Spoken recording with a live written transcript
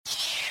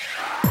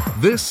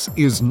This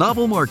is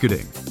Novel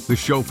Marketing, the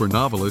show for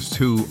novelists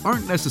who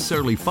aren't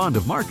necessarily fond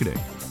of marketing,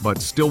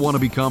 but still want to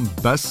become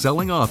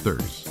best-selling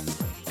authors.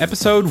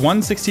 Episode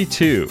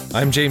 162.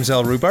 I'm James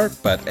L. Rubart,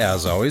 but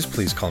as always,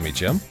 please call me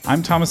Jim.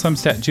 I'm Thomas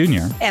Umstattd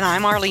Jr. And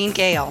I'm Arlene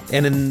Gale.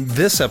 And in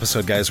this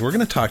episode, guys, we're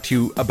going to talk to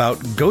you about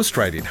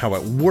ghostwriting, how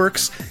it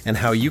works, and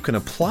how you can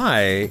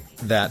apply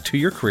that to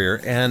your career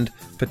and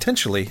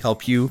potentially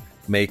help you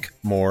make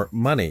more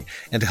money.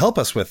 And to help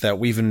us with that,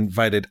 we've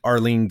invited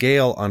Arlene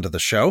Gale onto the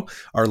show.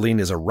 Arlene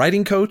is a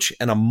writing coach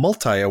and a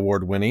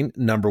multi-award winning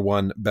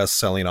 #1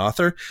 best-selling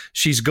author.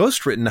 She's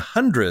ghostwritten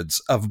hundreds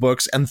of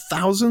books and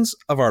thousands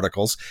of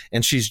articles,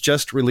 and she's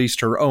just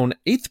released her own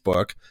 8th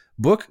book,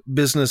 Book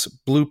Business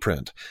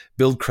Blueprint: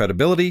 Build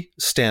Credibility,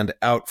 Stand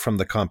Out from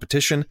the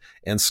Competition,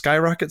 and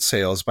Skyrocket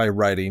Sales by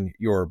Writing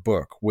Your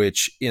Book,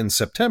 which in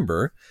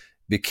September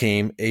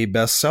became a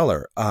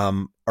bestseller.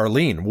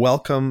 Arlene,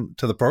 welcome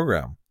to the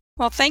program.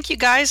 Well, thank you,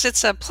 guys.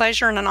 It's a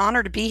pleasure and an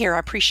honor to be here. I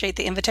appreciate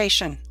the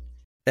invitation.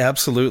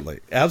 Absolutely.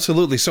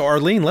 Absolutely. So,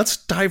 Arlene, let's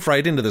dive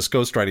right into this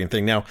ghostwriting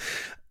thing. Now,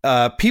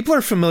 people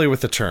are familiar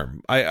with the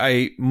term.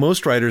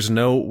 Most writers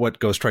know what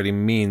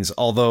ghostwriting means,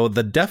 although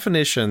the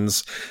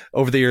definitions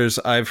over the years,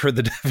 I've heard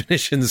the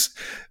definitions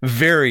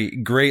vary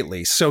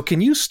greatly. So can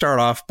you start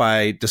off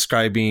by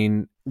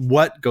describing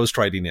what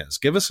ghostwriting is?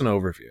 Give us an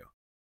overview.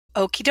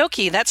 Okie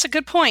dokie. That's a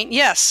good point.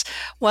 Yes.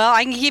 Well,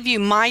 I can give you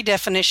my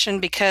definition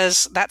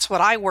because that's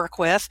what I work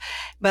with,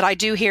 but I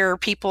do hear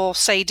people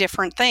say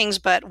different things.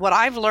 But what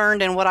I've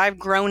learned and what I've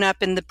grown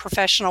up in the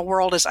professional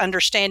world as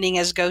understanding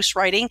as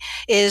ghostwriting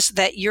is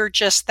that you're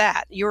just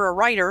that. You're a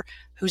writer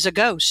who's a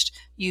ghost.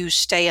 You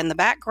stay in the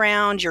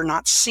background, you're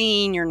not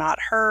seen, you're not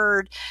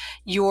heard,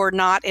 you're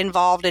not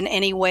involved in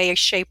any way,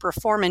 shape, or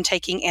form in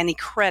taking any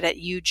credit.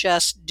 You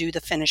just do the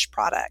finished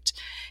product.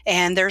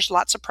 And there's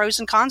lots of pros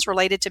and cons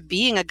related to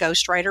being a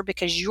ghostwriter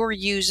because you're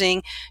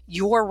using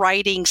your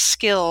writing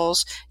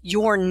skills,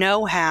 your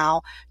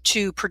know-how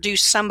to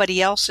produce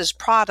somebody else's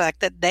product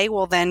that they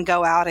will then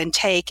go out and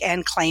take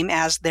and claim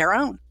as their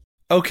own.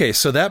 Okay,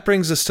 so that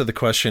brings us to the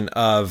question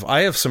of,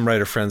 I have some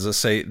writer friends that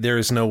say, there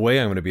is no way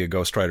I'm going to be a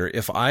ghostwriter.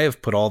 If I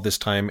have put all this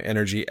time,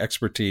 energy,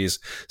 expertise,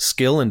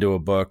 skill into a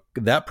book,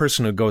 that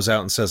person who goes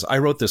out and says, I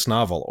wrote this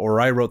novel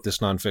or I wrote this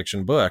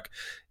nonfiction book,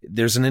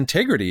 there's an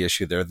integrity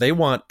issue there. They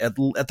want, at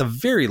the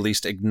very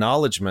least,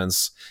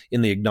 acknowledgments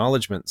in the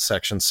acknowledgement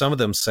section. Some of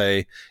them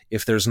say,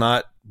 if there's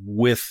not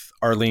with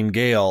Arlene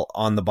Gale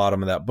on the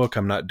bottom of that book,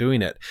 I'm not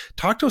doing it.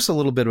 Talk to us a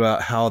little bit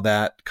about how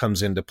that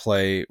comes into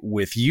play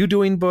with you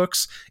doing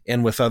books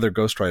and with other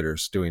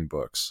ghostwriters doing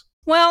books.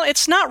 Well,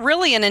 it's not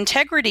really an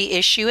integrity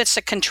issue. It's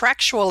a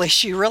contractual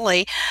issue,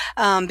 really,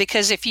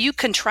 because if you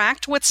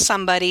contract with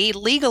somebody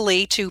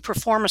legally to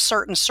perform a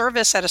certain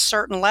service at a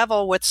certain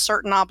level with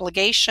certain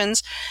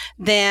obligations,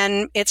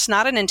 then it's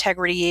not an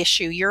integrity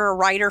issue. You're a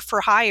writer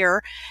for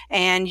hire,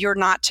 and you're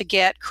not to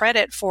get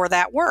credit for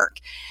that work.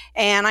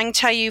 And I can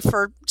tell you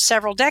for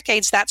several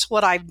decades, that's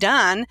what I've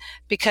done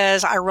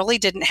because I really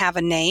didn't have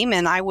a name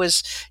and I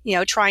was,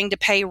 trying to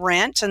pay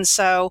rent. And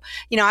so,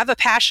 I have a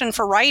passion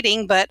for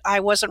writing, but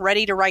I wasn't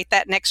ready to write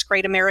that next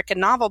great American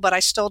novel, but I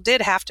still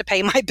did have to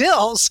pay my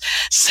bills.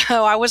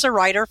 So I was a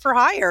writer for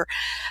hire.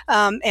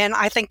 And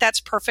I think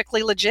that's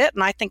perfectly legit.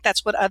 And I think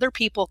that's what other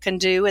people can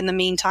do in the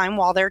meantime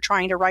while they're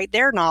trying to write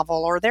their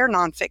novel or their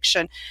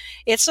nonfiction.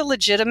 It's a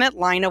legitimate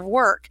line of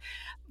work.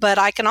 But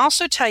I can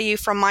also tell you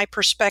from my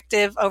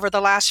perspective over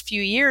the last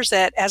few years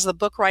that as the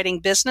book writing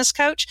business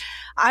coach,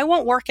 I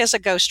won't work as a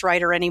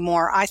ghostwriter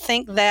anymore. I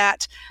think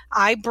that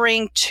I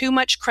bring too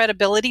much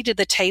credibility to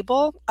the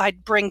table. I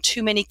bring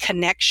too many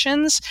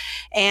connections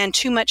and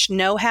too much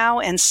know-how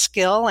and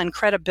skill and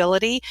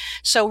credibility.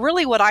 So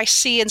really what I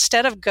see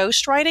instead of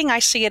ghostwriting, I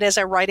see it as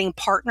a writing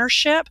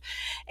partnership.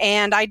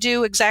 And I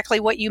do exactly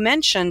what you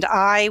mentioned.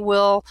 I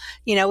will,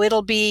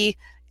 it'll be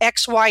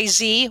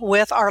XYZ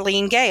with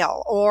Arlene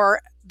Gale or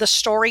the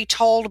story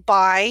told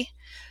by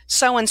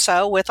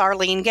so-and-so with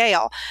Arlene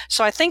Gale.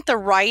 So I think the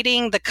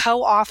writing, the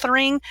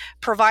co-authoring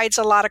provides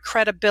a lot of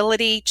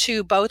credibility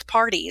to both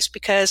parties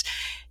because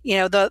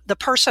the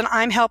person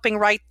I'm helping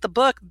write the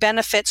book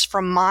benefits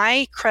from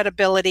my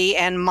credibility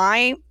and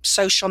my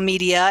social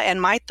media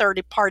and my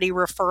third-party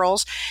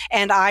referrals,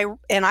 and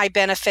I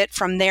benefit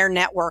from their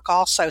network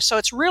also. So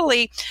it's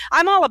really,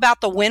 I'm all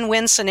about the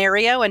win-win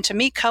scenario, and to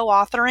me,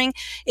 co-authoring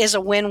is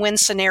a win-win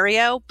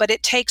scenario, but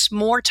it takes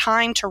more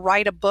time to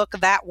write a book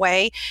that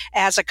way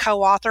as a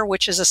co-author,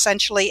 which is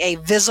essentially a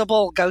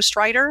visible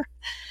ghostwriter,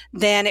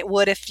 than it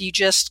would if you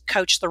just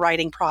coach the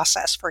writing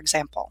process, for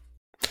example.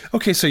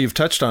 Okay, so you've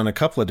touched on a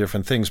couple of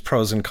different things,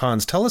 pros and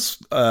cons. Tell us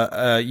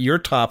your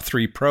top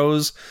 3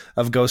 pros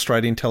of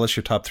ghostwriting. Tell us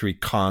your top 3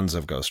 cons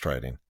of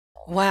ghostwriting.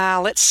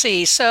 Wow, let's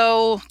see.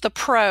 So the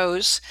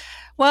pros.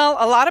 Well,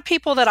 a lot of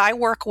people that I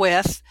work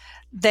with,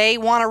 they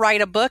want to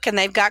write a book and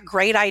they've got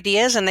great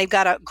ideas and they've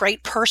got a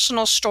great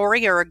personal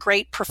story or a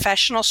great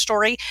professional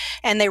story,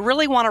 and they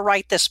really want to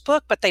write this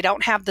book, but they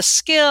don't have the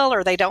skill,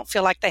 or they don't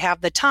feel like they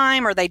have the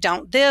time, or they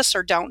don't this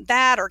or don't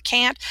that or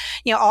can't,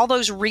 all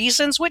those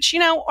reasons, which,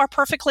 are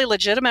perfectly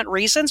legitimate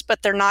reasons,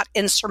 but they're not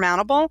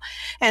insurmountable.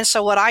 And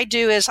so what I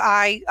do is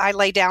I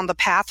lay down the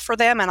path for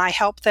them and I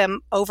help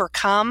them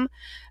overcome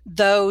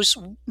those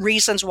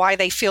reasons why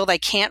they feel they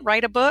can't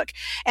write a book,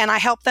 and I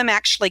help them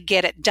actually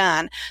get it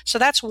done. So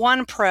that's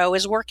one pro,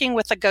 is working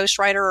with a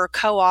ghostwriter or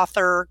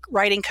co-author,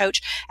 writing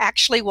coach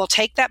actually will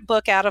take that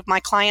book out of my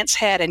client's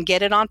head and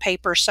get it on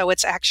paper so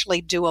it's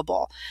actually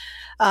doable.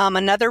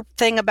 Another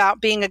thing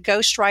about being a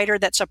ghostwriter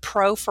that's a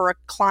pro for a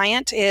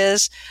client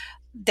is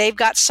they've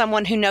got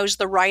someone who knows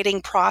the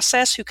writing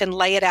process, who can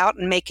lay it out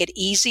and make it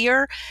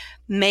easier,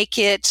 make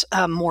it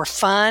more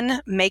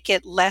fun, make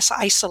it less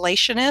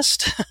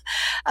isolationist,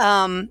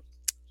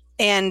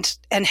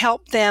 and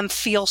help them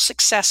feel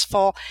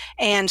successful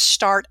and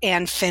start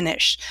and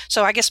finish.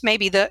 So I guess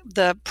maybe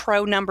the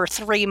pro number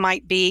 3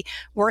 might be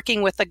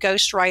working with a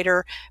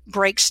ghostwriter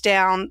breaks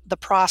down the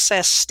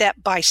process step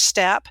by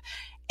step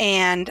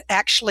and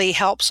actually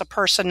helps a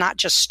person not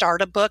just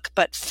start a book,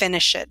 but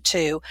finish it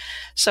too.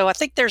 So I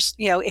think there's,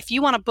 if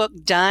you want a book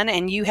done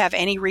and you have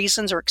any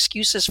reasons or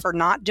excuses for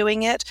not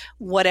doing it,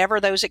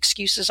 whatever those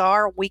excuses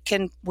are, we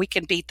can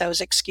beat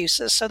those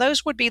excuses. So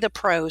those would be the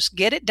pros.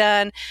 Get it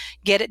done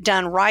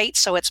right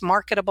so it's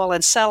marketable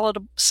and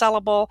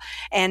sellable,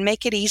 and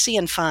make it easy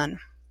and fun.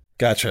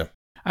 Gotcha.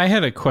 I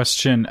had a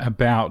question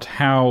about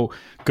how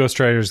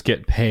ghostwriters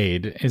get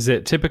paid. Is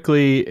it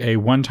typically a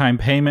one-time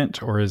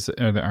payment, or is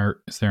there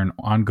an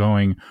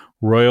ongoing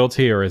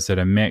royalty, or is it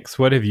a mix?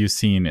 What have you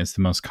seen is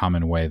the most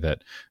common way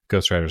that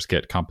ghostwriters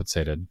get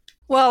compensated?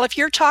 Well, if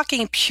you're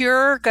talking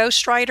pure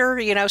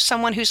ghostwriter,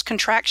 someone who's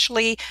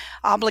contractually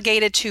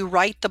obligated to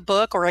write the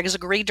book or has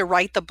agreed to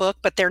write the book,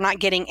 but they're not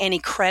getting any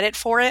credit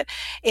for it,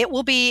 it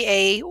will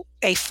be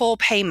a full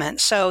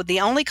payment. So the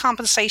only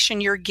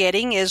compensation you're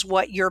getting is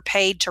what you're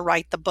paid to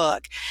write the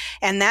book.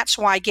 And that's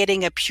why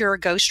getting a pure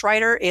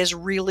ghostwriter is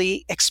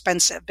really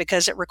expensive,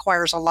 because it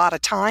requires a lot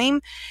of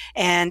time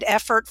and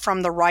effort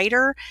from the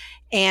writer,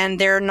 and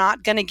they're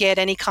not going to get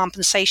any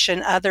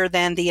compensation other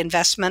than the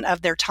investment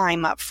of their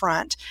time up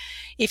front.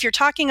 If you're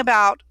talking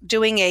about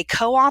doing a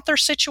co-author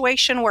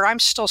situation where I'm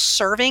still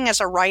serving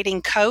as a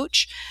writing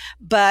coach,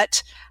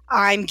 but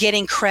I'm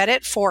getting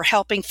credit for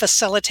helping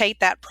facilitate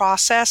that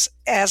process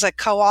as a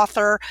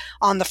co-author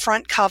on the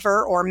front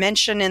cover, or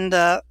mention in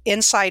the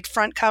inside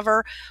front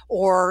cover,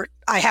 or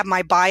I have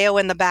my bio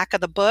in the back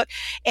of the book,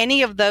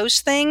 any of those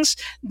things,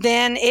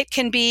 then it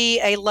can be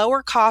a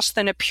lower cost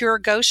than a pure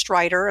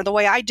ghostwriter. The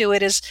way I do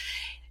it is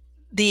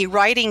the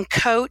writing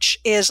coach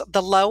is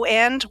the low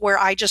end, where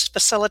I just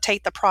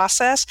facilitate the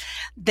process.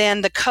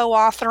 Then the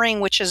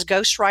co-authoring, which is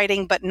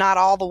ghostwriting, but not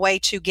all the way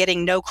to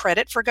getting no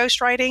credit for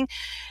ghostwriting.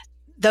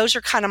 Those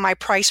are kind of my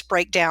price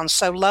breakdowns.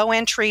 So low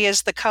entry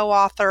is the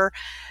co-author,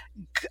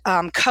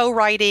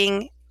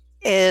 co-writing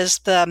is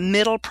the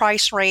middle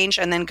price range,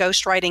 and then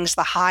ghostwriting is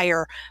the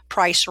higher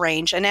price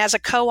range. And as a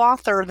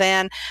co-author,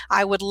 then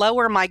I would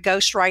lower my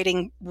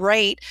ghostwriting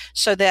rate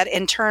so that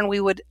in turn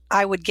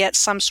I would get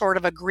some sort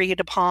of agreed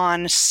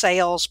upon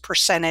sales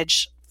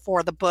percentage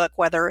for the book,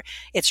 whether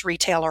it's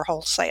retail or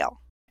wholesale.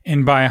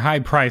 And by a high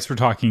price, we're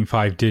talking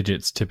 5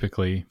 digits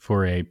typically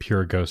for a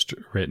pure ghost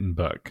written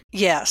book.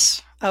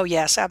 Yes. Oh,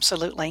 yes,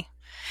 absolutely.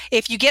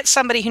 If you get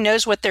somebody who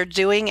knows what they're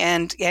doing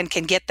and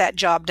can get that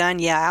job done,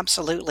 yeah,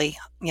 absolutely.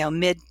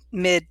 Mid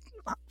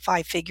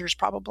 5 figures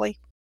probably.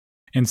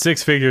 And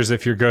 6 figures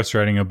if you're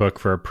ghostwriting a book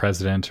for a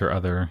president or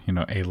other,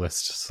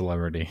 A-list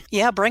celebrity.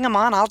 Yeah, bring them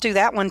on. I'll do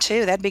that one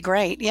too. That'd be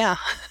great. Yeah.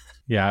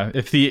 Yeah.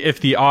 If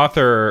the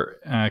author,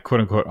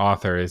 quote unquote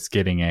author, is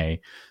getting a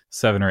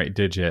 7 or 8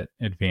 digit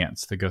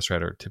advance, the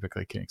ghostwriter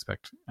typically can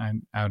expect,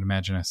 I would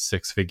imagine, a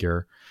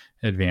 6-figure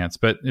advance,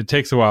 but it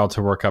takes a while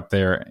to work up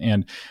there.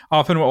 And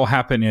often what will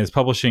happen is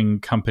publishing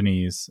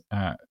companies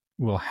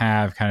will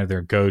have kind of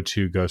their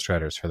go-to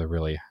ghostwriters for the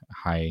really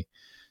high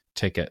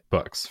ticket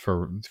books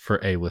for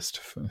A-list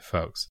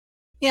folks.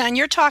 Yeah, and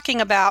you're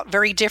talking about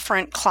very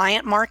different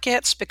client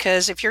markets,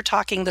 because if you're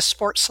talking the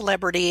sports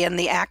celebrity and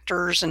the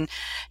actors and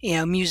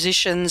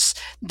musicians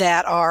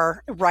that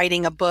are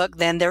writing a book,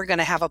 then they're going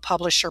to have a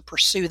publisher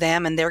pursue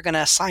them and they're going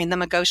to assign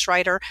them a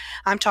ghostwriter.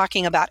 I'm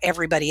talking about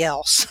everybody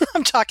else.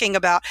 I'm talking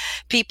about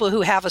people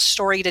who have a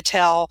story to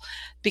tell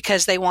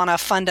because they want to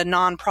fund a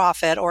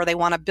nonprofit, or they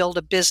want to build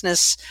a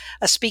business,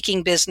 a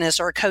speaking business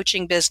or a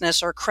coaching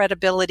business, or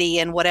credibility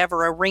in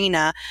whatever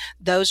arena.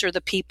 Those are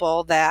the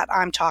people that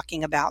I'm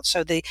talking about.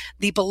 So the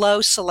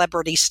below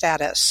celebrity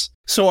status.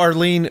 So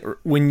Arlene,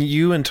 when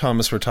you and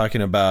Thomas were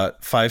talking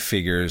about 5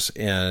 figures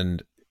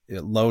and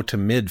low to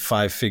mid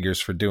 5 figures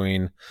for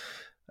doing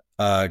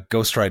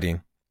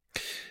ghostwriting,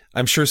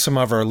 I'm sure some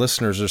of our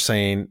listeners are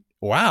saying,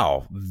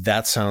 wow,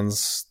 that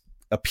sounds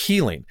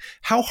appealing.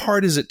 How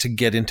hard is it to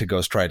get into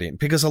ghostwriting?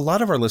 Because a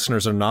lot of our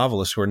listeners are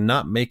novelists who are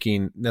not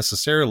making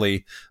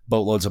necessarily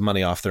boatloads of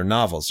money off their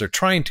novels. They're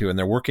trying to, and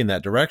they're working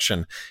that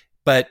direction.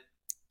 But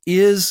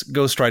is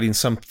ghostwriting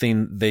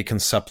something they can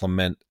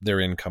supplement their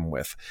income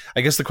with?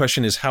 I guess the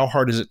question is, how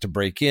hard is it to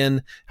break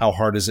in? How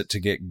hard is it to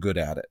get good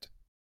at it?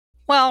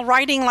 Well,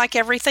 writing, like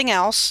everything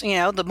else,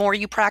 the more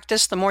you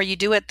practice, the more you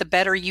do it, the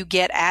better you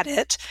get at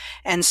it.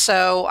 And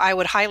so I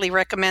would highly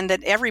recommend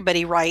that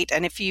everybody write.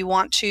 And if you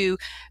want to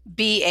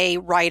be a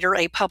writer,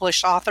 a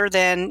published author,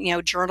 then,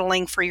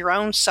 journaling for your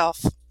own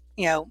self,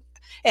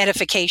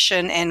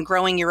 edification and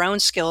growing your own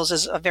skills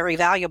is very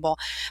valuable.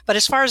 But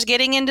as far as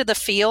getting into the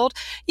field,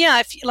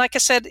 like I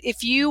said,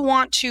 if you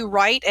want to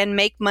write and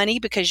make money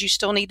because you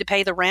still need to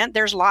pay the rent,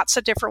 there's lots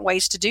of different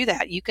ways to do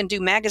that. You can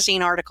do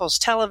magazine articles,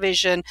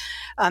 television,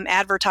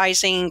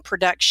 advertising,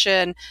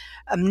 production,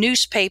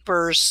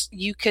 newspapers.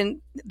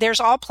 There's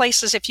all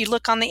places. If you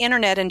look on the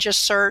internet and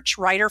just search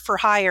writer for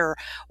hire,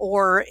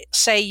 or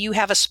say you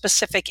have a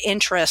specific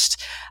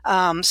interest,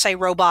 say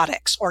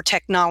robotics or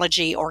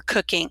technology or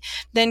cooking,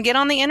 then get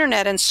on the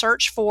internet and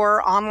search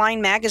for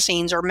online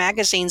magazines or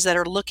magazines that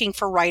are looking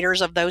for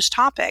writers of those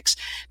topics,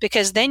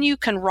 because then you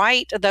can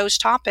write those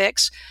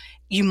topics.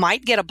 You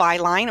might get a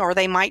byline, or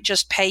they might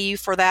just pay you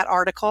for that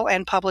article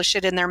and publish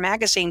it in their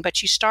magazine.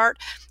 But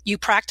you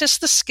practice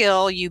the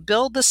skill, you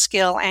build the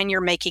skill, and you're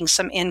making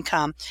some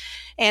income.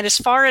 And as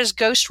far as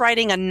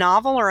ghostwriting a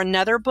novel or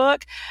another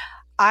book,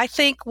 I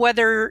think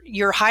whether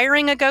you're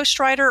hiring a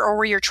ghostwriter or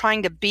where you're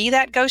trying to be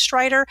that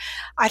ghostwriter,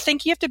 I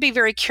think you have to be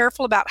very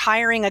careful about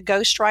hiring a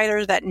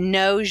ghostwriter that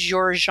knows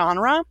your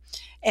genre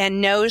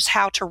and knows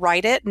how to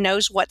write it,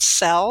 knows what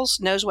sells,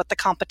 knows what the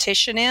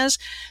competition is.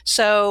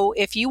 So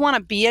if you want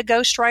to be a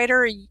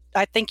ghostwriter,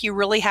 I think you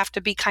really have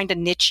to be kind of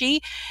niche-y.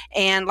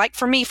 And like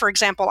for me, for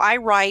example, I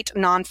write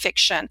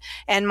nonfiction,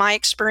 and my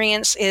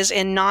experience is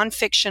in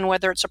nonfiction,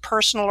 whether it's a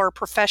personal or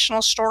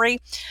professional story.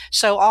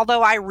 So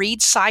although I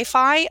read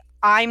sci-fi,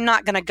 I'm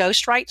not going to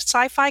ghostwrite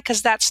sci-fi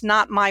because that's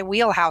not my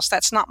wheelhouse.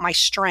 That's not my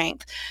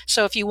strength.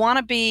 So if you want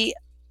to be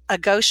a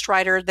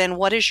ghostwriter, then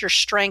what is your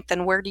strength,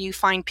 and where do you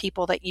find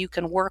people that you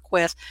can work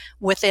with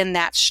within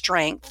that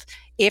strength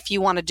if you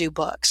want to do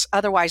books?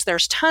 Otherwise,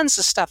 there's tons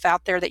of stuff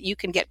out there that you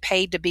can get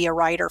paid to be a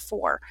writer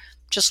for.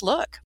 Just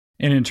look.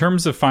 And in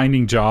terms of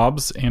finding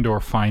jobs and or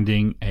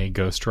finding a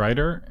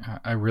ghostwriter,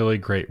 a really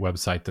great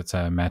website that's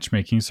a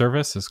matchmaking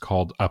service is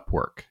called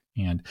Upwork.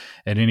 And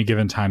at any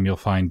given time, you'll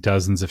find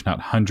dozens, if not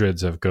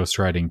hundreds, of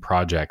ghostwriting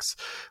projects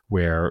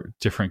where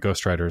different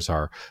ghostwriters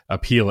are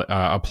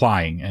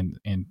applying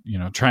and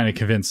trying to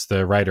convince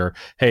the writer,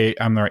 hey,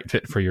 I'm the right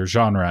fit for your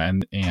genre.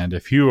 And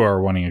if you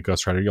are wanting a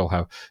ghostwriter, you'll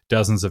have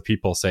dozens of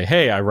people say,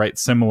 hey, I write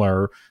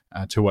similar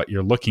to what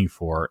you're looking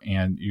for.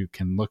 And you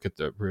can look at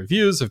the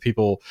reviews of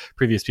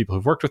previous people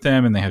who've worked with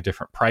them, and they have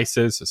different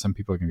prices. So some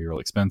people are going to be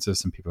really expensive.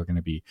 Some people are going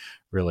to be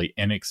really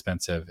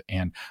inexpensive.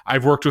 And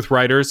I've worked with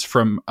writers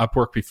from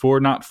Upwork before,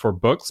 not for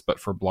books, but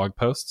for blog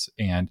posts.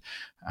 And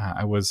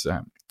I was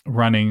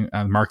running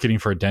marketing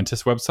for a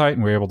dentist website,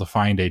 and we were able to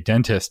find a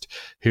dentist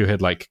who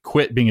had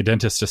quit being a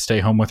dentist to stay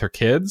home with her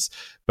kids,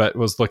 but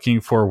was looking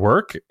for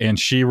work. And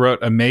she wrote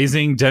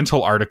amazing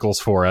dental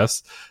articles for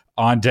us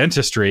on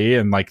dentistry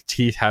and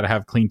teeth, how to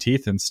have clean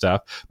teeth and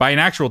stuff, by an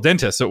actual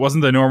dentist. So it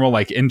wasn't the normal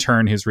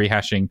intern who's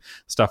rehashing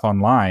stuff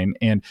online.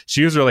 And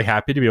she was really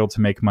happy to be able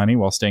to make money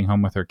while staying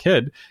home with her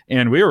kid.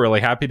 And we were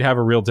really happy to have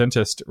a real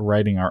dentist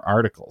writing our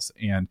articles.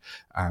 And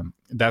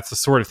that's the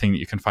sort of thing that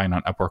you can find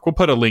on Upwork. We'll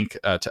put a link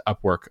to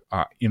Upwork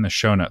in the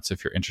show notes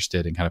if you're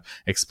interested in kind of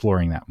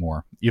exploring that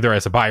more, either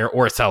as a buyer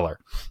or a seller.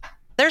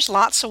 There's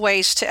lots of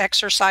ways to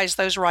exercise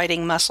those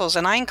writing muscles,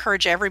 and I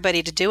encourage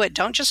everybody to do it.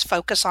 Don't just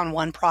focus on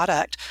one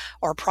product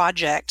or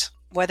project,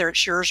 whether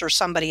it's yours or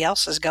somebody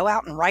else's. Go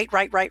out and write,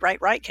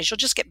 because you'll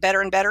just get better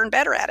and better and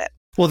better at it.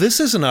 Well, this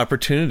is an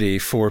opportunity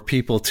for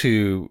people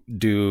to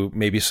do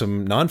maybe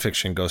some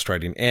nonfiction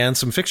ghostwriting and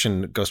some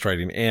fiction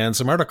ghostwriting and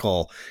some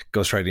article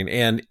ghostwriting.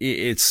 And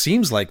it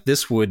seems like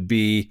this would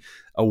be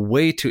a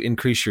way to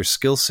increase your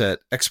skill set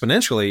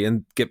exponentially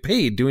and get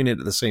paid doing it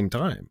at the same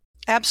time.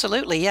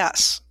 Absolutely,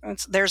 yes.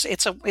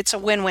 It's a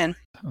win-win.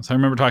 So I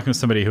remember talking to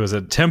somebody who was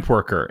a temp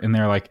worker, and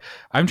they're like,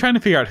 I'm trying to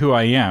figure out who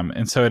I am.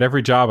 And so at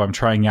every job, I'm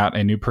trying out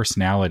a new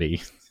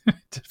personality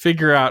to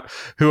figure out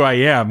who I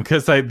am,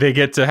 because they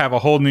get to have a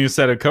whole new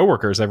set of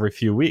coworkers every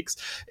few weeks.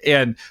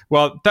 And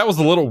well, that was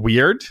a little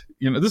weird.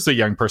 This is a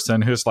young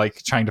person who's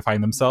trying to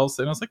find themselves.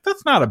 And I was like,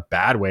 that's not a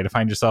bad way to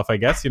find yourself, I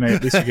guess.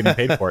 At least you're getting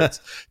paid for it.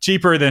 It's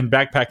cheaper than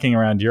backpacking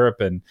around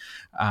Europe and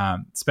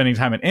spending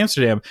time in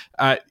Amsterdam.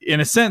 In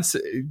a sense,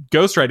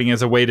 ghostwriting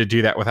is a way to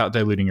do that without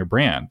diluting your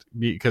brand.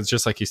 Because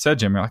just like you said,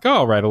 Jim, you're like, oh,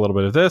 I'll write a little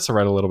bit of this, I'll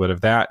write a little bit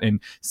of that, and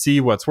see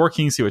what's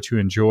working, see what you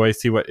enjoy,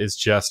 see what is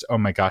just, oh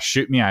my gosh,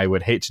 shoot me, I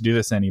would hate to do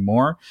this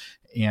anymore.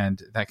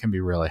 And that can be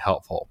really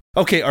helpful.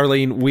 Okay,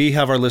 Arlene, we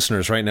have our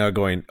listeners right now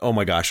going, oh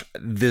my gosh,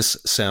 this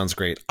sounds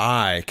great.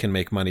 I can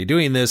make money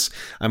doing this.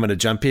 I'm going to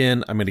jump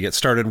in. I'm going to get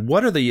started.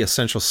 What are the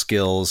essential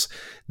skills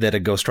that a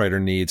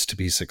ghostwriter needs to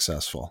be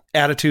successful?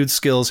 Attitude,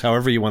 skills,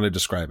 however you want to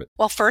describe it.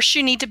 Well, first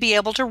you need to be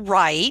able to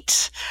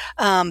write.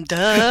 Yeah,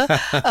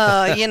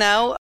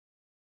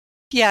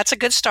 it's a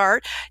good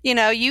start.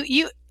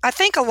 I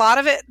think a lot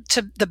of it,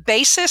 to the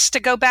basis, to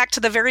go back to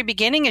the very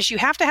beginning, is you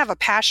have to have a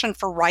passion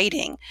for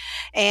writing,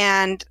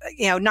 and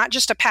not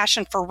just a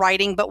passion for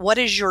writing, but what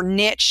is your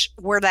niche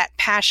where that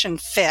passion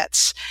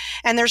fits.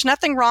 And there's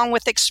nothing wrong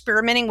with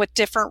experimenting with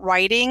different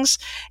writings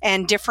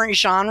and different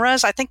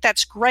genres. I think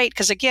that's great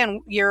because,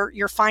 again,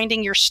 you're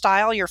finding your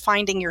style, you're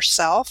finding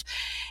yourself.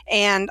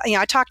 And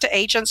I talk to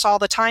agents all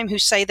the time who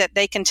say that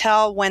they can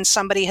tell when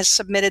somebody has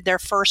submitted their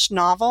first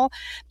novel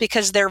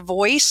because their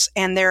voice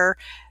and their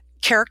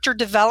character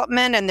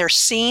development and their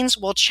scenes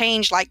will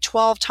change like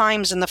 12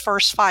 times in the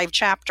first 5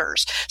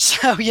 chapters.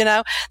 So,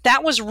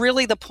 that was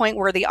really the point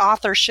where the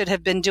author should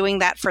have been doing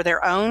that for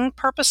their own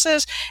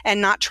purposes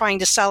and not trying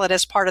to sell it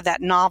as part of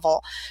that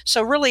novel.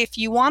 So really, if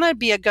you want to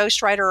be a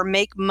ghostwriter or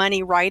make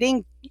money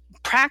writing,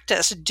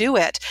 practice, do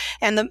it,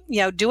 and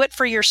do it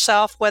for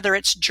yourself, whether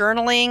it's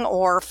journaling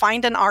or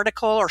find an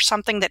article or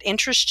something that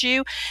interests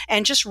you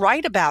and just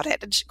write about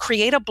it. Just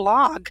create a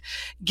blog,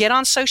 get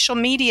on social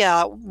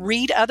media,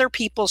 read other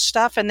people's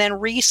stuff, and then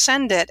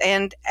resend it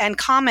and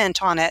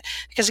comment on it.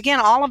 Because again,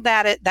 all of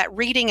that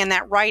reading and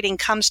that writing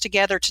comes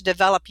together to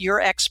develop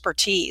your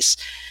expertise.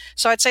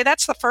 So I'd say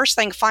that's the first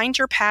thing. Find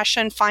your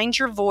passion, find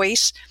your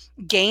voice,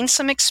 gain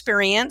some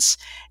experience.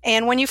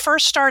 And when you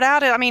first start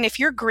out, if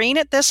you're green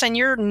at this and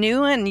you're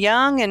new and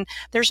young, and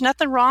there's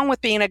nothing wrong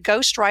with being a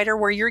ghostwriter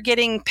where you're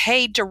getting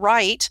paid to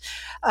write.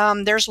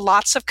 There's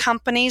lots of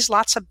companies,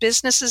 lots of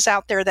businesses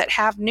out there that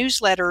have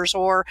newsletters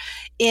or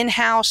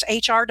in-house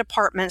HR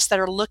departments that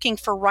are looking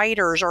for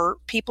writers, or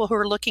people who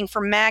are looking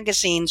for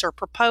magazines or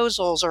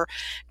proposals or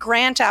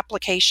grant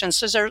applications.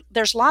 So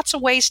there's lots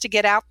of ways to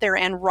get out there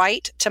and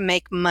write to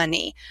make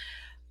money.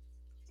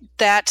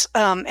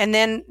 And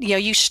then,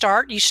 you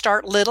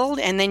start little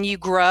and then you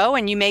grow,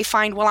 and you may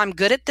find, well, I'm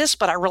good at this,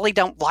 but I really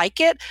don't like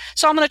it.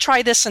 So I'm going to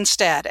try this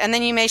instead. And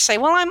then you may say,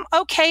 well, I'm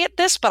okay at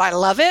this, but I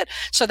love it.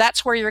 So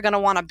that's where you're going to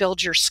want to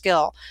build your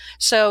skill.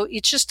 So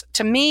it's just,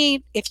 to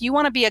me, if you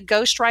want to be a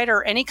ghostwriter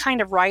or any kind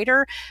of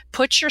writer,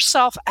 put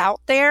yourself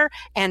out there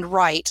and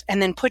write,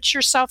 and then put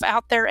yourself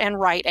out there and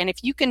write. And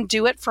if you can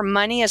do it for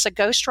money as a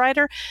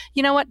ghostwriter,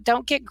 you know what?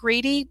 Don't get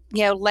greedy.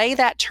 Lay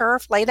that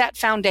turf, lay that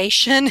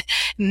foundation,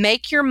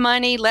 make your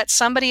money, let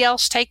somebody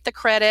else take the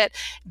credit,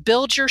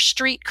 build your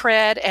street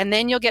cred, and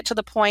then you'll get to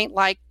the point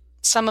like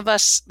some of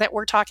us that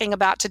we're talking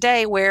about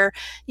today where,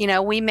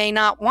 we may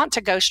not want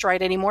to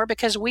ghostwrite anymore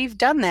because we've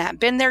done that,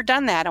 been there,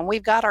 done that, and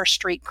we've got our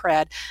street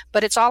cred.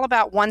 But it's all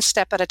about one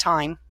step at a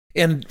time.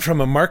 And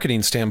from a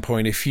marketing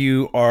standpoint, if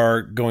you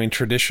are going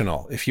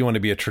traditional, if you want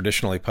to be a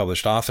traditionally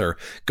published author,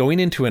 going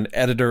into an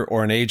editor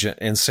or an agent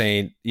and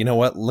saying, you know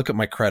what, look at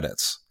my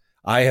credits.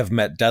 I have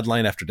met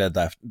deadline after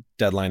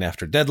deadline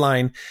after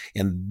deadline,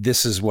 and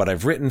this is what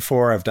I've written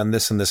for. I've done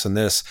this and this and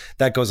this.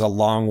 That goes a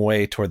long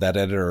way toward that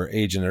editor or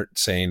agent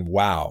saying,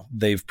 wow,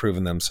 they've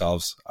proven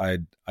themselves.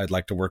 I'd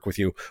like to work with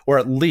you. Or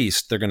at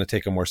least they're going to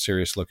take a more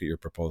serious look at your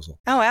proposal.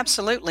 Oh,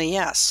 absolutely.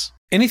 Yes.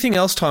 Anything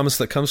else, Thomas,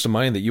 that comes to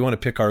mind that you want to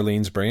pick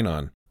Arlene's brain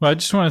on? Well, I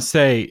just want to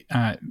say,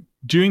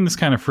 doing this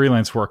kind of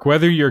freelance work,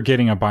 whether you're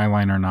getting a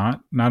byline or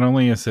not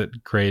only is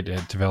it great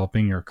at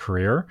developing your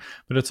career,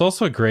 but it's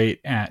also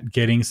great at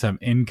getting some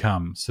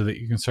income so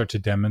that you can start to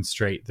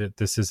demonstrate that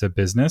this is a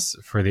business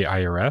for the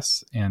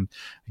IRS. And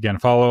again,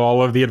 follow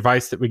all of the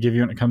advice that we give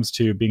you when it comes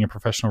to being a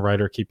professional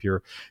writer. Keep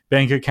your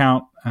bank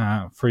account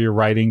for your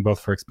writing, both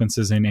for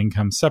expenses and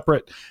income,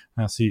 separate.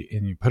 So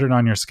you put it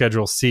on your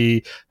Schedule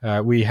C.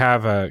 We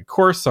have a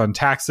course on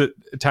tax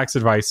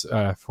advice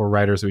for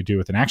writers that we do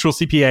with an actual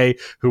CPA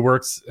who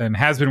works and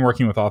has been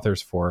working with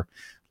authors for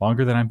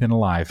longer than I've been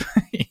alive.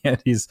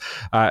 And he's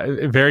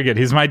very good.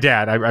 He's my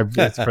dad.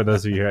 For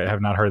those of you who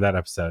have not heard that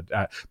episode.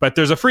 But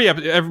there's a free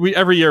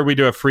every year we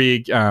do a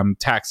free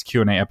tax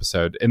Q&A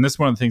episode. And this is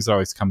one of the things that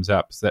always comes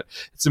up is that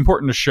it's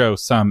important to show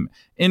some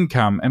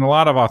income. And a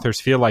lot of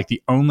authors feel like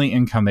the only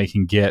income they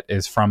can get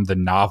is from the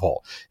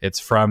novel. It's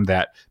from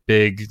that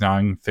big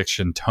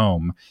nonfiction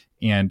tome.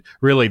 And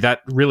really,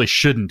 that really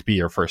shouldn't be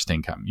your first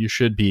income. You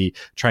should be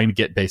trying to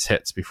get base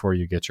hits before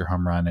you get your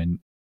home run. And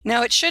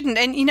no, it shouldn't.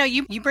 And,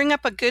 you bring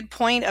up a good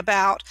point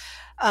about,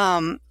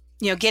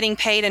 getting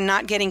paid and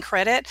not getting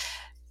credit.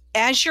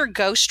 As you're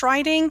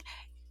ghostwriting,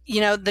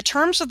 the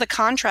terms of the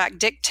contract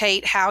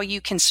dictate how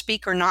you can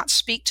speak or not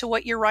speak to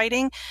what you're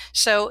writing.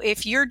 So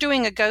if you're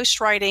doing a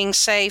ghostwriting,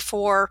 say,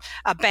 for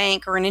a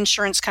bank or an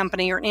insurance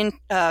company or an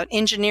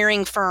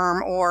engineering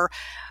firm or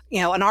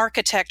an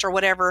architect or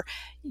whatever,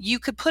 you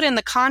could put in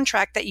the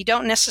contract that you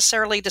don't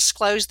necessarily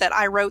disclose that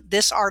I wrote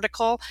this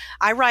article.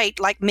 I write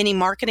like mini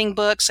marketing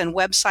books and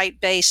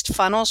website-based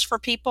funnels for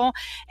people,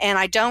 and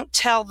I don't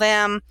tell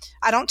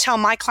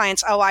my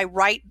clients, oh, I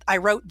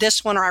wrote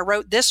this one or I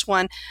wrote this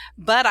one,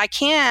 but I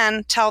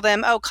can tell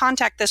them, oh,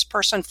 contact this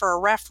person for a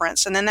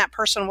reference, and then that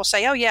person will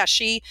say, oh yeah,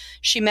 she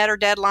met her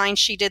deadline,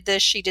 she did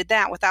this, she did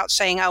that, without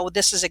saying, oh,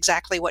 this is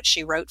exactly what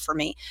she wrote for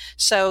me.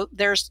 So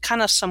there's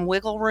kind of some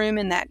wiggle room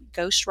in that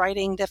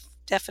ghostwriting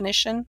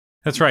definition.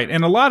 That's right.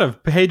 And a lot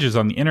of pages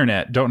on the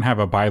internet don't have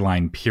a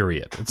byline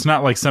period. It's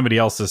not like somebody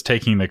else is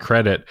taking the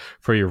credit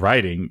for your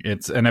writing.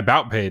 It's an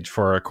about page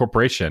for a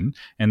corporation,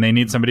 and they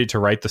need somebody to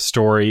write the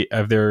story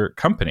of their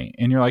company.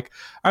 And you're like,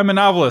 I'm a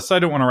novelist. I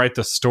don't want to write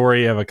the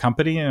story of a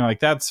company. And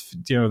like, that's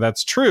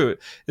true.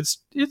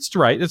 It's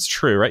right. It's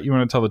true, right? You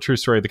want to tell the true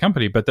story of the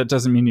company, but that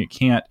doesn't mean you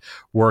can't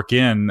work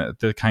in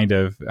the kind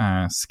of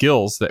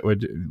skills that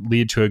would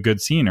lead to a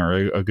good scene or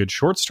a good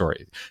short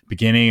story.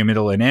 Beginning, a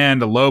middle, and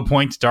end, a low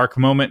point, dark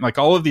moment. Like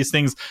all of these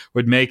things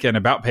would make an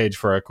about page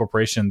for a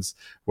corporation's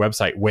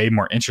website way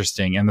more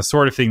interesting, and the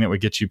sort of thing that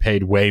would get you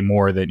paid way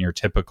more than your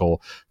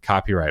typical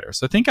copywriter.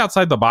 So think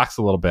outside the box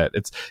a little bit.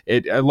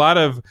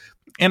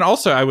 And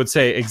also I would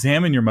say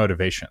examine your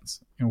motivations.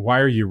 Why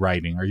are you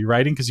writing? Are you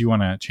writing because you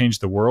want to change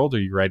the world, or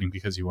are you writing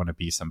because you want to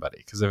be somebody?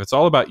 Because if it's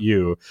all about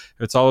you,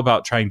 if it's all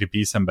about trying to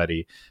be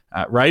somebody,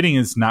 writing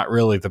is not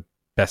really the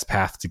best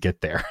path to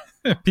get there.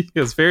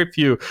 Because very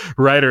few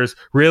writers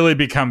really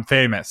become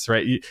famous,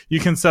 right? You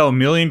can sell 1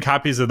 million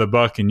copies of the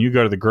book and you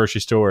go to the grocery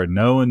store and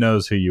no one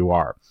knows who you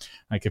are.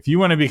 Like if you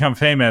want to become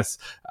famous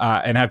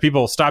and have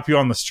people stop you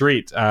on the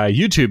street,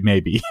 YouTube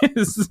maybe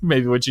is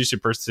maybe what you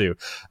should pursue.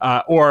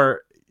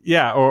 Or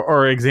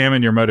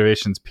examine your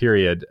motivations,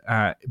 period.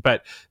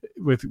 But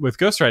with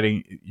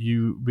ghostwriting,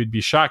 you would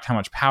be shocked how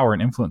much power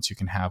and influence you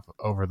can have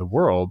over the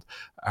world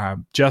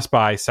just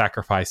by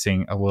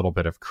sacrificing a little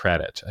bit of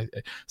credit.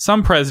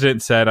 Some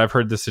president said, I've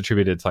heard this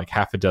attributed to like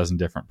half a dozen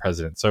different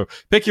presidents. So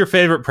pick your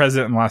favorite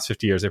president in the last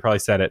 50 years. They probably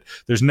said it.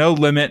 There's no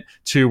limit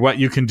to what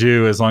you can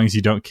do as long as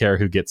you don't care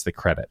who gets the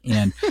credit.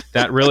 And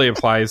that really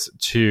applies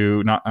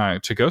to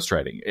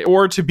ghostwriting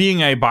or to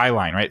being a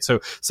byline, right? So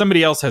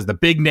somebody else has the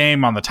big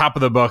name on the top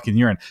of the book and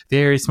you're in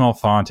very small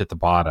font at the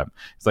bottom.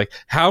 It's like,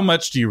 how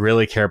much do you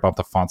really care about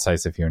the font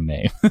size of your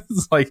name?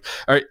 It's like,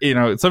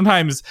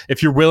 sometimes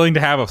if you're willing to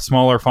have a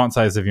smaller font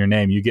size of your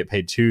name, you get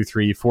paid 2,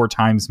 3, 4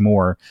 times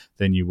more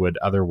than you would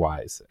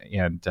otherwise.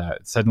 And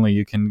suddenly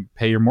you can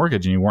pay your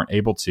mortgage and you weren't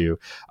able to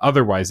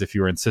otherwise if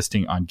you were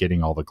insisting on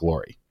getting all the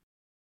glory.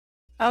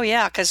 Oh,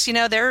 yeah, because,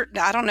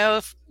 I don't know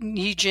if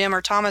you, Jim,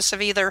 or Thomas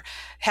have either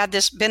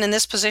been in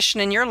this position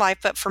in your life,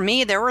 but for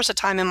me, there was a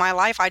time in my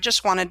life I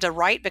just wanted to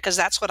write because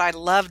that's what I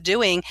love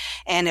doing.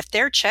 And if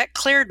their check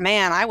cleared,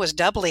 man, I was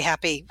doubly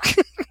happy.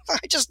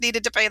 I just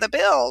needed to pay the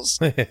bills.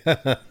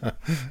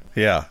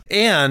 Yeah.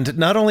 And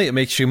not only it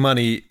makes you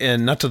money,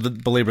 and not to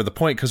belabor the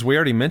point, because we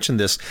already mentioned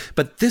this,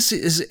 but this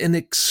is an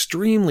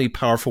extremely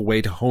powerful way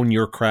to hone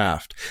your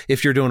craft.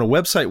 If you're doing a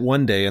website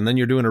one day, and then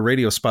you're doing a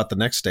radio spot the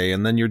next day,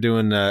 and then you're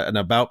doing an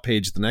about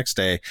page the next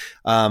day,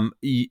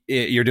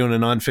 you're doing a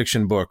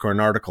nonfiction book or an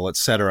article,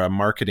 etc.,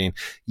 marketing,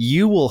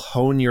 you will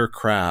hone your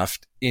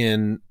craft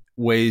in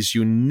ways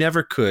you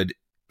never could,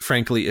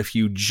 frankly, if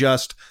you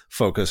just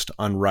focused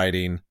on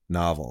writing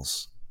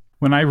novels.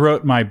 When I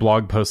wrote my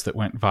blog post that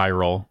went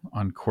viral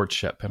on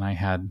courtship, and I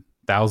had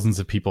thousands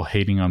of people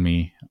hating on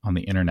me on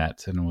the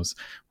internet and was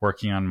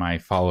working on my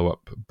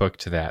follow-up book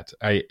to that,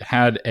 I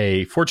had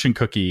a fortune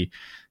cookie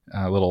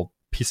little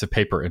piece of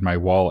paper in my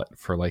wallet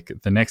for like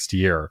the next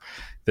year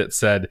that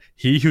said,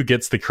 he who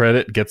gets the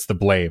credit gets the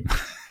blame.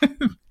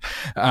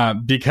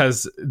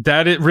 Because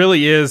that it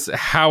really is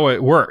how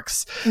it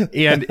works.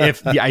 And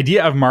if the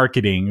idea of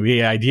marketing,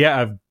 the idea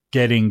of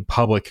getting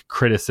public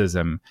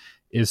criticism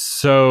is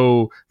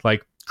so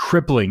like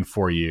crippling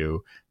for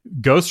you,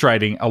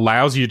 ghostwriting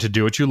allows you to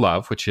do what you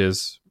love, which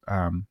is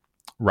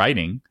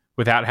writing,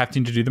 without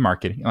having to do the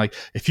marketing. Like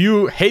if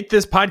you hate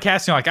this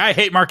podcast, you're like, I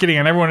hate marketing,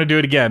 I never want to do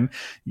it again.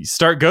 You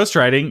start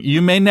ghostwriting,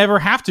 you may never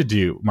have to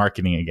do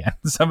marketing again.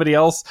 Somebody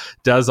else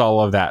does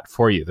all of that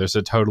for you. There's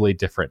a totally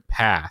different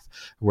path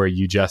where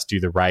you just do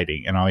the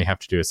writing and all you have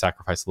to do is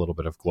sacrifice a little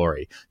bit of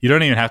glory. You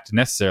don't even have to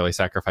necessarily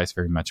sacrifice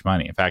very much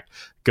money. In fact,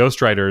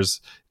 ghostwriters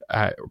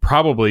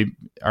probably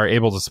are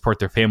able to support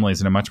their families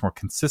in a much more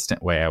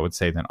consistent way, I would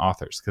say, than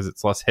authors, because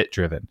it's less hit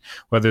driven.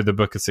 Whether the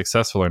book is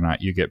successful or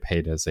not, you get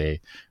paid as a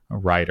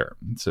writer.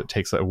 So it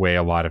takes away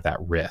a lot of that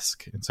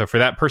risk. And so for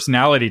that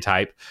personality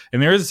type,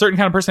 and there is a certain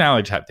kind of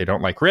personality type, they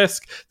don't like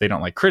risk, they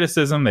don't like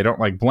criticism, they don't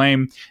like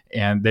blame,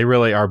 and they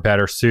really are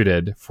better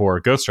suited for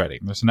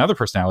ghostwriting. There's another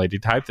personality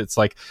type that's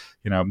like,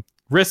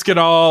 risk it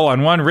all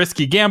on one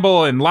risky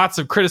gamble and lots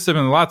of criticism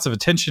and lots of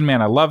attention.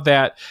 Man, I love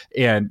that.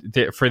 And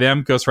for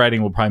them,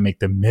 ghostwriting will probably make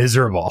them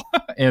miserable.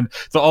 And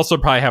they'll also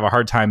probably have a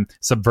hard time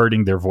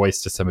subverting their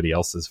voice to somebody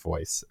else's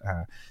voice.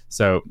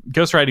 So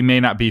ghostwriting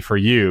may not be for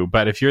you,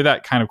 but if you're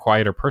that kind of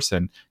quieter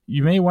person,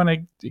 you may want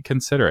to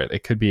consider it.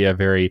 It could be a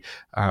very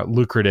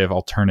lucrative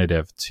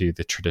alternative to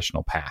the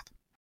traditional path.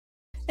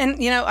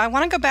 And, I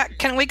want to go back.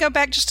 Can we go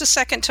back just a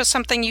second to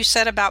something you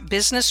said about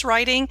business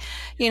writing?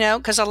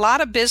 Because a lot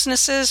of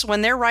businesses,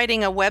 when they're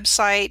writing a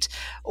website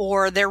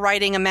or they're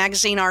writing a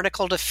magazine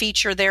article to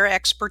feature their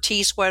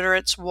expertise, whether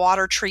it's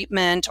water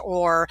treatment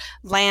or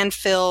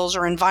landfills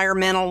or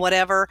environmental,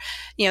 whatever,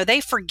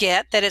 they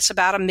forget that it's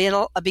about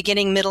a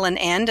beginning, middle, and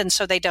end. And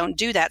so they don't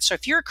do that. So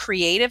if you're a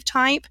creative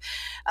type,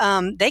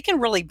 they can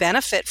really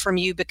benefit from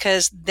you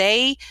because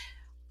they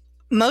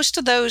most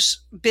of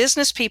those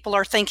business people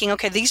are thinking,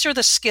 okay, these are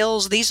the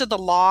skills, these are the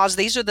laws,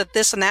 these are the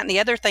this and that and the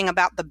other thing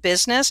about the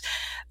business,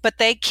 but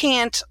they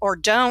can't or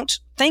don't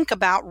think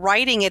about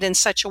writing it in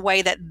such a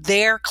way that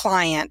their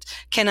client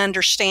can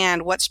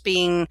understand what's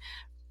being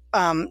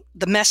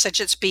the message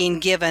that's being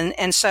given.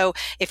 And so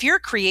if you're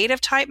a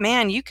creative type,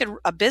 man,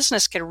 a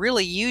business could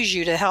really use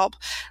you to help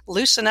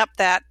loosen up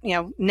that,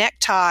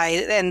 necktie,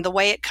 and the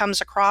way it comes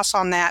across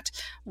on that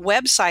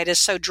website is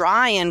so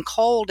dry and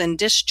cold and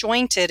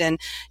disjointed. And,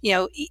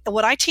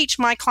 what I teach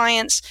my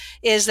clients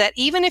is that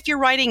even if you're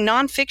writing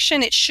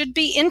nonfiction, it should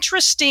be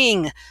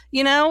interesting.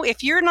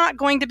 If you're not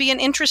going to be an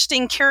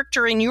interesting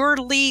character in your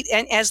lead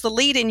and as the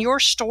lead in your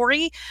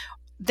story,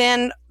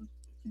 then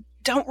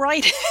don't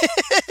write it.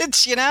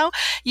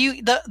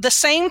 The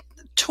same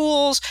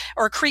tools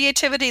or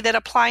creativity that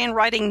apply in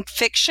writing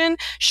fiction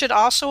should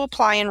also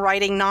apply in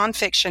writing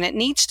nonfiction. It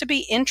needs to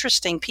be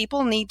interesting.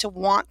 People need to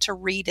want to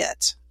read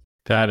it.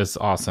 That is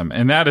awesome.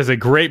 And that is a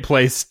great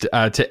place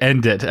to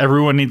end it.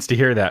 Everyone needs to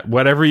hear that.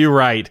 Whatever you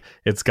write,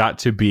 it's got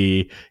to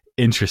be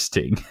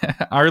interesting.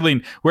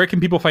 Arlene, where can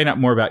people find out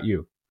more about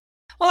you?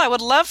 Well, I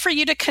would love for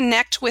you to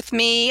connect with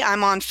me.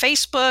 I'm on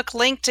Facebook,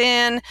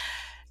 LinkedIn,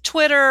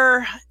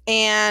 Twitter,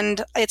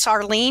 and it's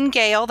Arlene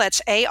Gale.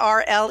 That's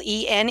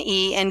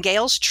Arlene, and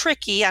Gale's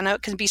tricky. I know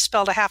it can be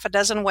spelled a half a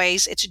dozen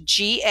ways. It's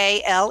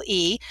Gale,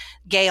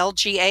 Gale,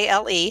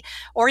 Gale.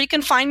 Or you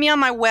can find me on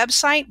my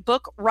website,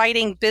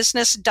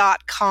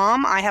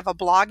 bookWritingBusiness.com. I have a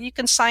blog you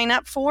can sign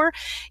up for.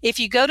 If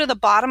you go to the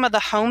bottom of the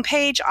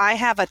homepage, I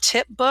have a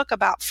tip book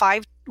about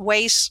 5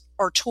 ways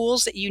or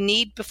tools that you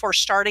need before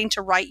starting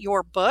to write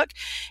your book,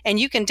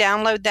 and you can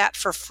download that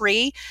for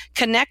free.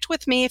 Connect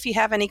with me if you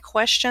have any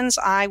questions.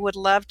 I would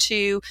love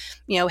to,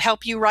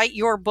 help you write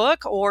your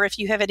book, or if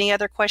you have any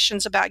other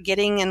questions about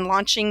getting and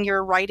launching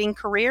your writing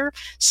career,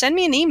 send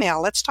me an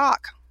email. Let's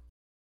talk.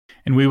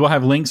 And we will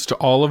have links to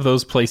all of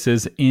those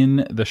places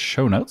in the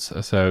show notes.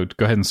 So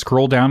go ahead and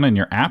scroll down in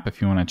your app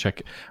if you want to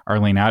check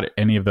Arlene out at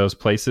any of those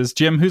places.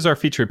 Jim, who's our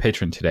featured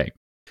patron today?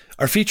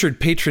 Our featured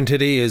patron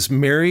today is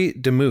Mary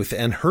DeMuth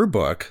and her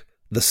book,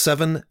 The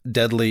 7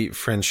 Deadly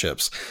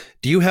Friendships.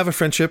 Do you have a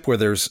friendship where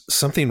there's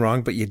something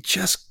wrong, but you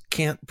just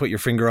can't put your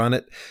finger on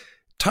it?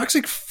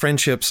 Toxic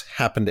friendships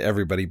happen to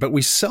everybody, but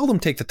we seldom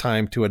take the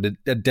time to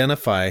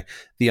identify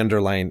the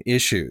underlying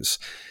issues.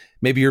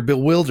 Maybe you're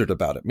bewildered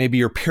about it. Maybe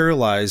you're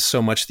paralyzed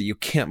so much that you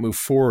can't move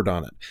forward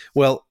on it.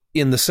 Well,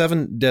 in The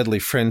 7 Deadly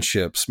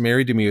Friendships,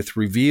 Mary DeMuth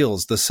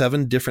reveals the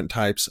 7 different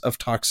types of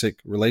toxic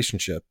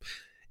relationships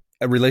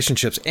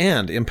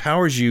and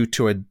empowers you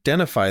to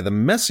identify the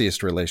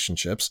messiest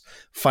relationships,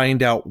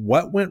 find out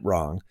what went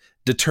wrong,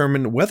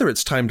 determine whether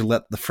it's time to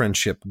let the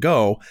friendship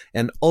go,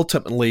 and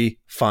ultimately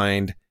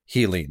find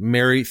healing.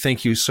 Mary,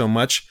 thank you so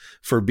much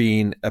for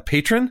being a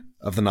patron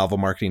of the Novel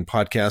Marketing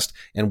Podcast,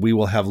 and we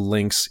will have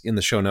links in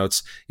the show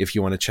notes if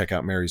you want to check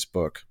out Mary's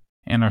book.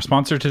 And our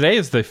sponsor today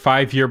is the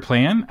 5-year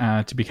plan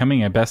to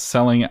becoming a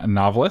best-selling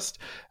novelist.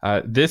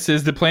 This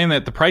is the plan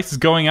that the price is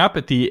going up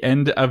at the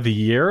end of the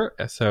year.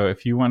 So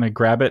if you want to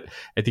grab it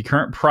at the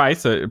current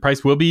price, the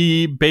price will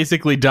be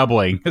basically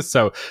doubling.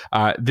 So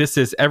this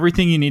is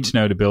everything you need to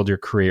know to build your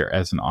career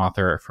as an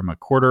author from a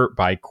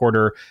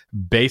quarter-by-quarter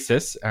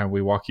basis.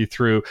 We walk you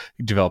through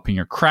developing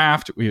your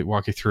craft. We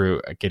walk you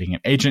through getting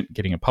an agent,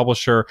 getting a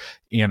publisher,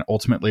 and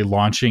ultimately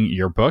launching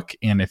your book.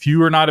 And if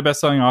you are not a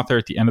best-selling author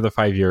at the end of the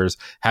 5 years,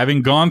 having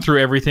gone through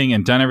everything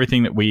and done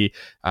everything that we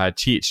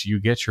teach, you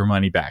get your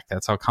money back.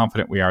 That's how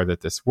confident we are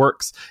that this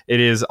works. It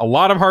is a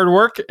lot of hard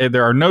work.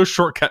 There are no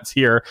shortcuts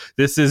here.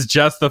 This is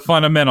just the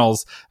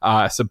fundamentals.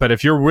 But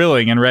if you're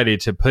willing and ready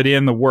to put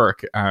in the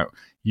work,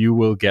 you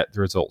will get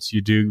the results.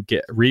 You do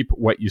reap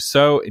what you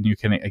sow, and you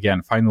can,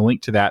 again, find the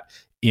link to that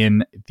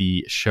in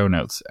the show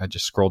notes.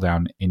 Just scroll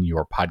down in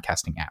your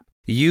podcasting app.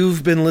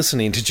 You've been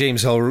listening to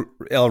James L.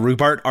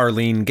 Rubart,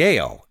 Arlene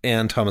Gale,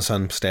 and Thomas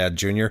Umstad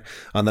Jr.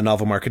 on the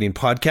Novel Marketing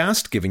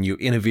Podcast, giving you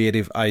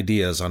innovative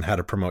ideas on how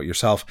to promote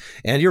yourself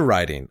and your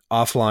writing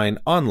offline,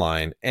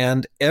 online,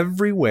 and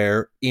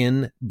everywhere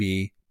in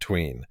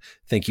between.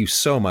 Thank you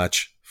so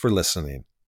much for listening.